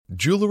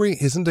Jewelry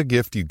isn't a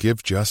gift you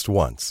give just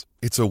once.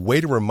 It's a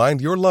way to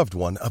remind your loved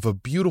one of a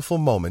beautiful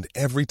moment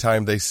every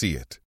time they see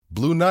it.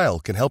 Blue Nile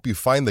can help you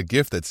find the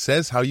gift that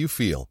says how you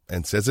feel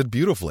and says it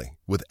beautifully,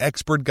 with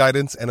expert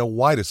guidance and a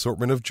wide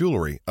assortment of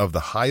jewelry of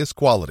the highest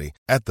quality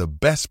at the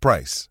best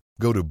price.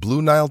 Go to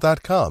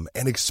BlueNile.com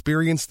and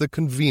experience the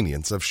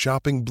convenience of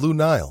shopping Blue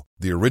Nile,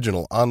 the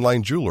original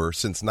online jeweler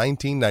since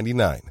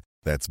 1999.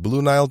 That's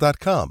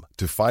BlueNile.com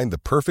to find the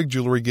perfect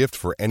jewelry gift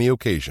for any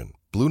occasion.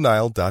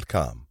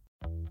 BlueNile.com.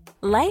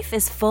 Life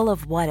is full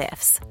of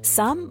what-ifs.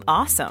 Some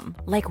awesome,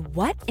 like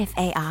what if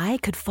AI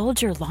could fold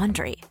your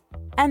laundry?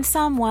 And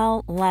some,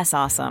 well, less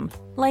awesome,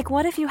 like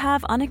what if you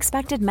have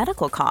unexpected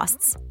medical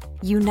costs?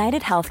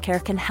 United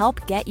Healthcare can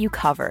help get you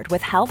covered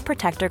with Health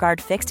Protector Guard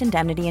fixed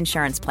indemnity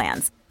insurance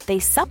plans. They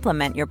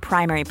supplement your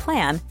primary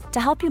plan to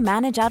help you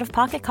manage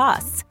out-of-pocket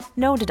costs.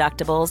 No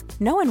deductibles,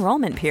 no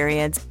enrollment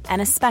periods,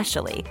 and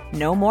especially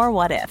no more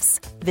what-ifs.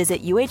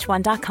 Visit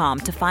uh1.com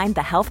to find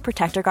the Health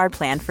Protector Guard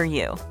plan for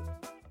you.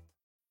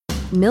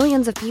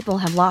 Millions of people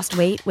have lost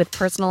weight with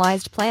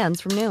personalized plans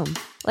from Noom.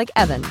 Like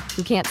Evan,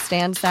 who can't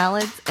stand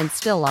salads and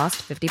still lost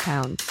 50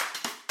 pounds.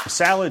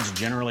 Salads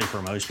generally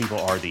for most people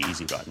are the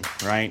easy button,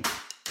 right?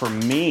 For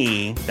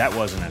me, that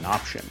wasn't an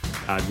option.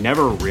 I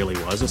never really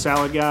was a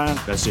salad guy.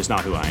 That's just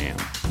not who I am.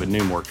 But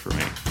Noom worked for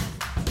me.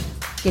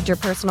 Get your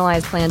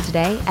personalized plan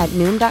today at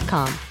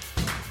Noom.com.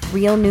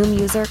 Real Noom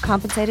user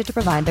compensated to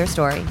provide their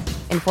story.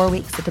 In 4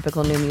 weeks, the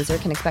typical Noom user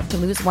can expect to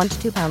lose 1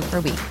 to 2 pounds per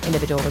week.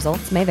 Individual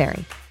results may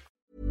vary.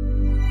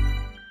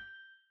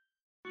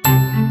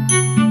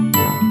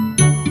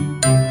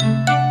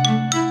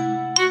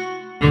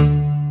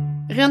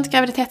 Runt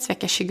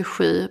graviditetsvecka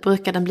 27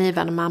 brukar den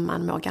blivande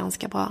mamman må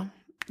ganska bra.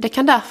 Det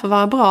kan därför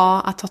vara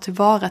bra att ta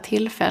tillvara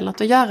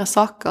tillfället och göra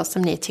saker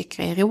som ni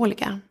tycker är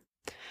roliga.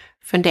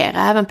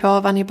 Fundera även på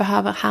vad ni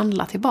behöver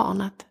handla till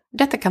barnet.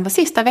 Detta kan vara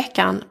sista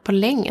veckan på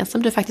länge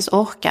som du faktiskt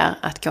orkar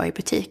att gå i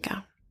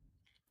butiker.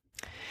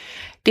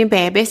 Din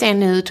bebis är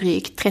nu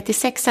drygt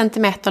 36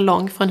 cm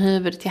lång från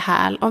huvud till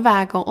häl och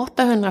väger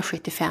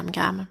 875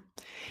 gram.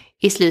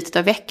 I slutet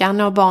av veckan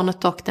når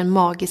barnet dock den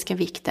magiska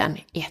vikten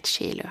 1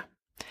 kilo.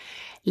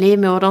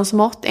 Livmoderns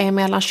mått är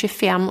mellan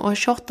 25 och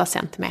 28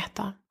 cm.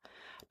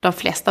 De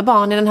flesta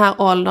barn i den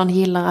här åldern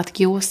gillar att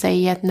gosa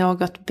i ett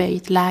något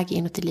böjt läge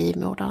inuti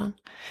livmodern.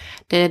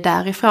 Det är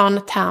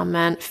därifrån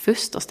termen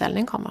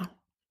fosterställning kommer.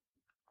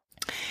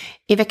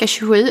 I vecka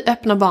 27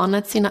 öppnar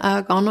barnet sina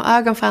ögon och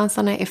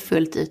ögonfransarna är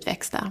fullt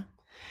utväxta.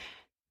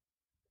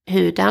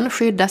 Huden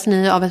skyddas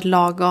nu av ett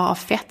lager av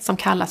fett som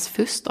kallas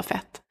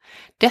fosterfett.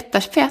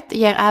 Detta fett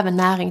ger även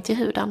näring till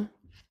huden.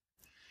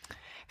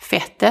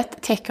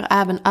 Fettet täcker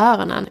även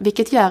öronen,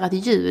 vilket gör att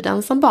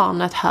ljuden som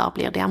barnet hör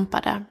blir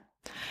dämpade.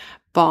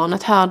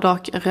 Barnet hör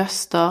dock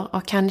röster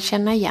och kan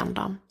känna igen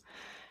dem.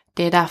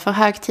 Det är därför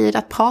hög tid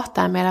att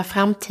prata med en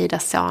framtida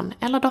son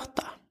eller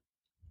dotter.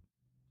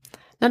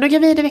 När du är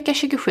gravid i vecka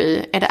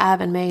 27 är det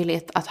även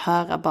möjligt att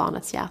höra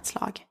barnets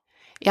hjärtslag.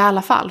 I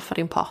alla fall för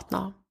din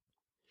partner.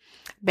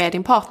 Be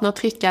din partner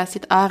trycka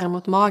sitt öra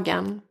mot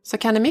magen, så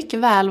kan det mycket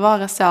väl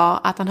vara så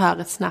att han hör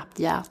ett snabbt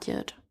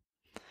hjärtljud.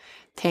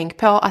 Tänk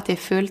på att det är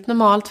fullt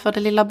normalt för det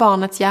lilla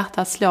barnets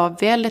hjärta att slå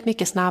väldigt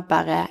mycket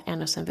snabbare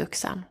än hos en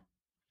vuxen.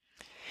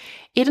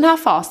 I den här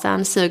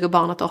fasen suger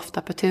barnet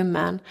ofta på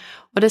tummen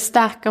och det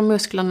stärker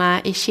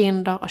musklerna i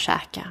kinder och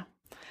käkar.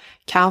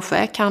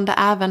 Kanske kan det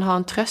även ha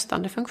en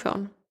tröstande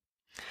funktion.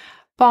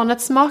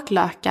 Barnets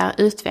smaklökar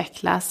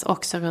utvecklas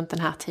också runt den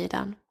här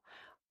tiden.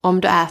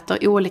 Om du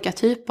äter olika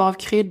typer av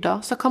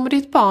kryddor så kommer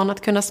ditt barn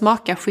att kunna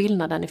smaka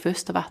skillnaden i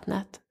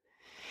fostervattnet.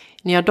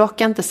 Ni har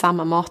dock inte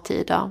samma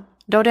mattider,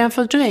 då det är en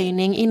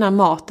fördröjning innan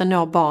maten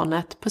når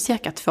barnet på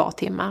cirka 2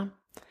 timmar.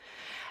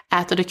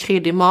 Äter du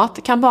kryddig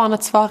mat kan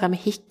barnet svara med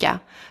hicka,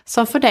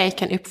 som för dig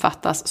kan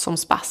uppfattas som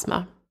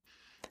spasmer.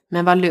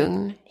 Men var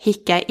lugn,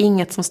 hicka är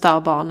inget som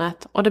stör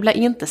barnet och det blir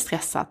inte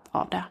stressat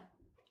av det.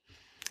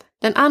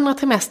 Den andra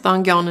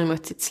trimestern går nu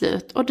mot sitt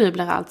slut och du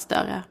blir allt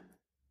större.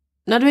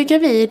 När du är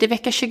gravid i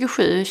vecka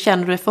 27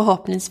 känner du dig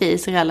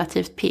förhoppningsvis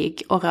relativt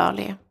pigg och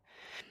rörlig.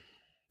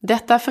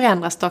 Detta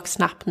förändras dock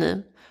snabbt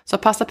nu, så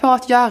passa på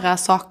att göra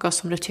saker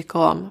som du tycker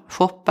om,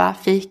 shoppa,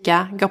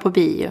 fika, gå på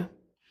bio.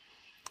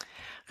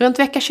 Runt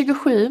vecka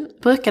 27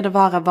 brukar det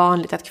vara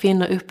vanligt att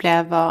kvinnor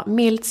upplever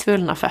milt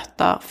svullna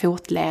fötter,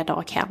 fotleder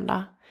och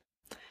händer.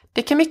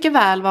 Det kan mycket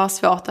väl vara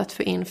svårt att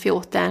få in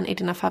foten i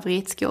dina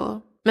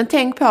favoritskor, men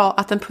tänk på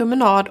att en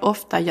promenad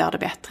ofta gör det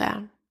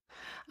bättre.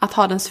 Att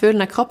ha den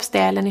svullna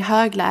kroppsdelen i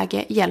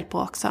högläge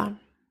hjälper också.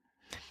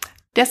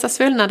 Dessa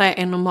svullnader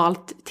är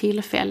normalt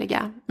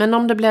tillfälliga, men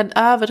om det blir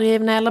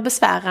överdrivna eller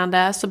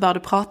besvärande så bör du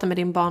prata med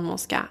din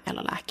barnmorska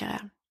eller läkare.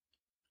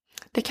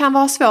 Det kan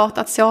vara svårt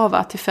att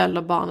sova till följd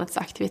av barnets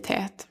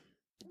aktivitet.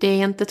 Det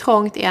är inte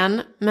trångt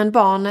än, men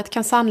barnet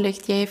kan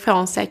sannolikt ge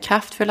ifrån sig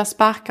kraftfulla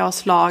sparkar och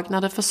slag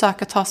när det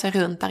försöker ta sig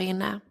runt där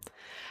inne.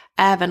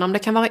 Även om det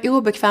kan vara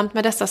obekvämt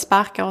med dessa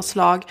sparkar och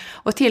slag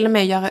och till och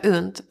med göra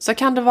ont, så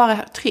kan det vara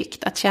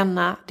tryggt att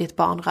känna ditt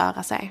barn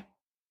röra sig.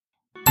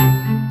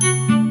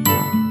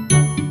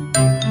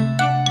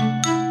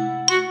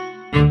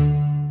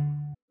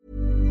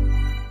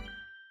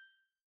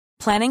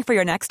 Planning for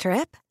your next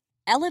trip?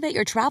 Elevate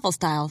your travel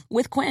style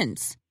with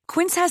Quince.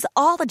 Quince has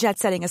all the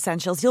jet-setting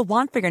essentials you'll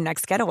want for your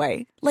next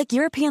getaway, like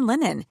European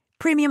linen,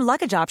 premium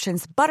luggage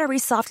options, buttery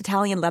soft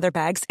Italian leather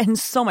bags, and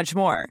so much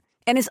more.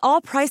 And is all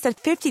priced at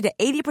 50 to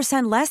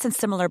 80% less than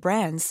similar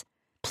brands.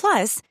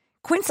 Plus,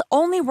 Quince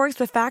only works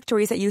with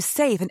factories that use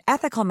safe and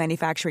ethical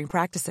manufacturing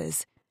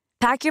practices.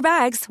 Pack your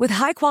bags with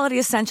high-quality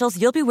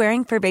essentials you'll be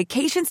wearing for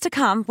vacations to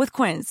come with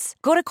Quince.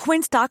 Go to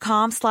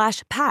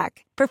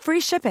quince.com/pack for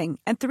free shipping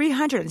and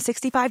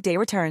 365-day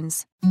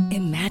returns.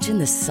 Imagine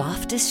the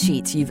softest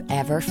sheets you've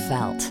ever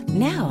felt.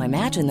 Now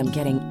imagine them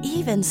getting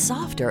even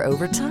softer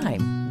over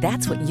time.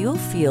 That's what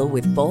you'll feel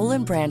with Boll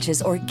 &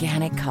 Branch's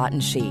organic cotton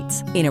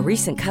sheets. In a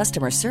recent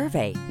customer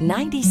survey,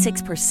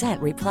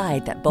 96%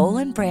 replied that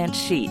Boll & Branch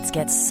sheets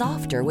get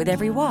softer with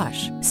every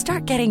wash.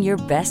 Start getting your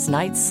best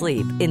night's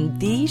sleep in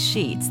these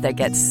sheets that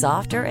get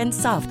softer and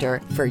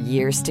softer for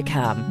years to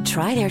come.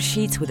 Try their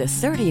sheets with a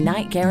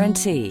 30-night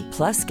guarantee.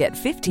 Plus, get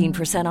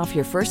 15% off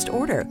your first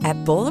order at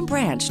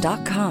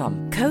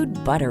bollandbranch.com. Code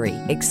BUTTERY.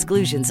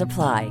 Exclusions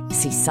apply.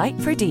 See site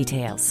for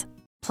details.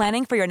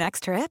 Planning for your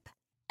next trip?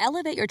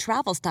 Elevate your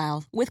travel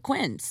style with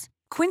Quince.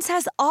 Quince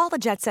has all the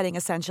jet-setting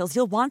essentials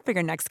you'll want for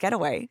your next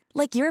getaway,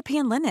 like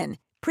European linen,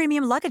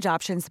 premium luggage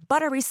options,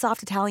 buttery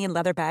soft Italian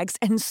leather bags,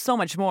 and so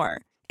much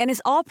more. And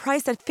is all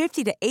priced at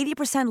 50 to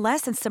 80%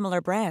 less than similar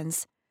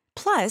brands.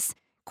 Plus,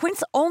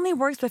 Quince only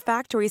works with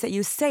factories that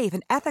use safe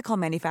and ethical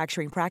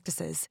manufacturing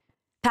practices.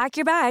 Pack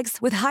your bags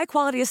with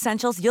high-quality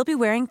essentials you'll be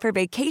wearing for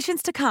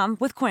vacations to come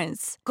with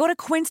Quince. Go to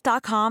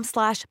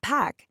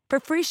quince.com/pack for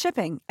free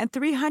shipping and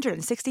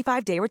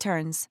 365-day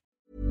returns.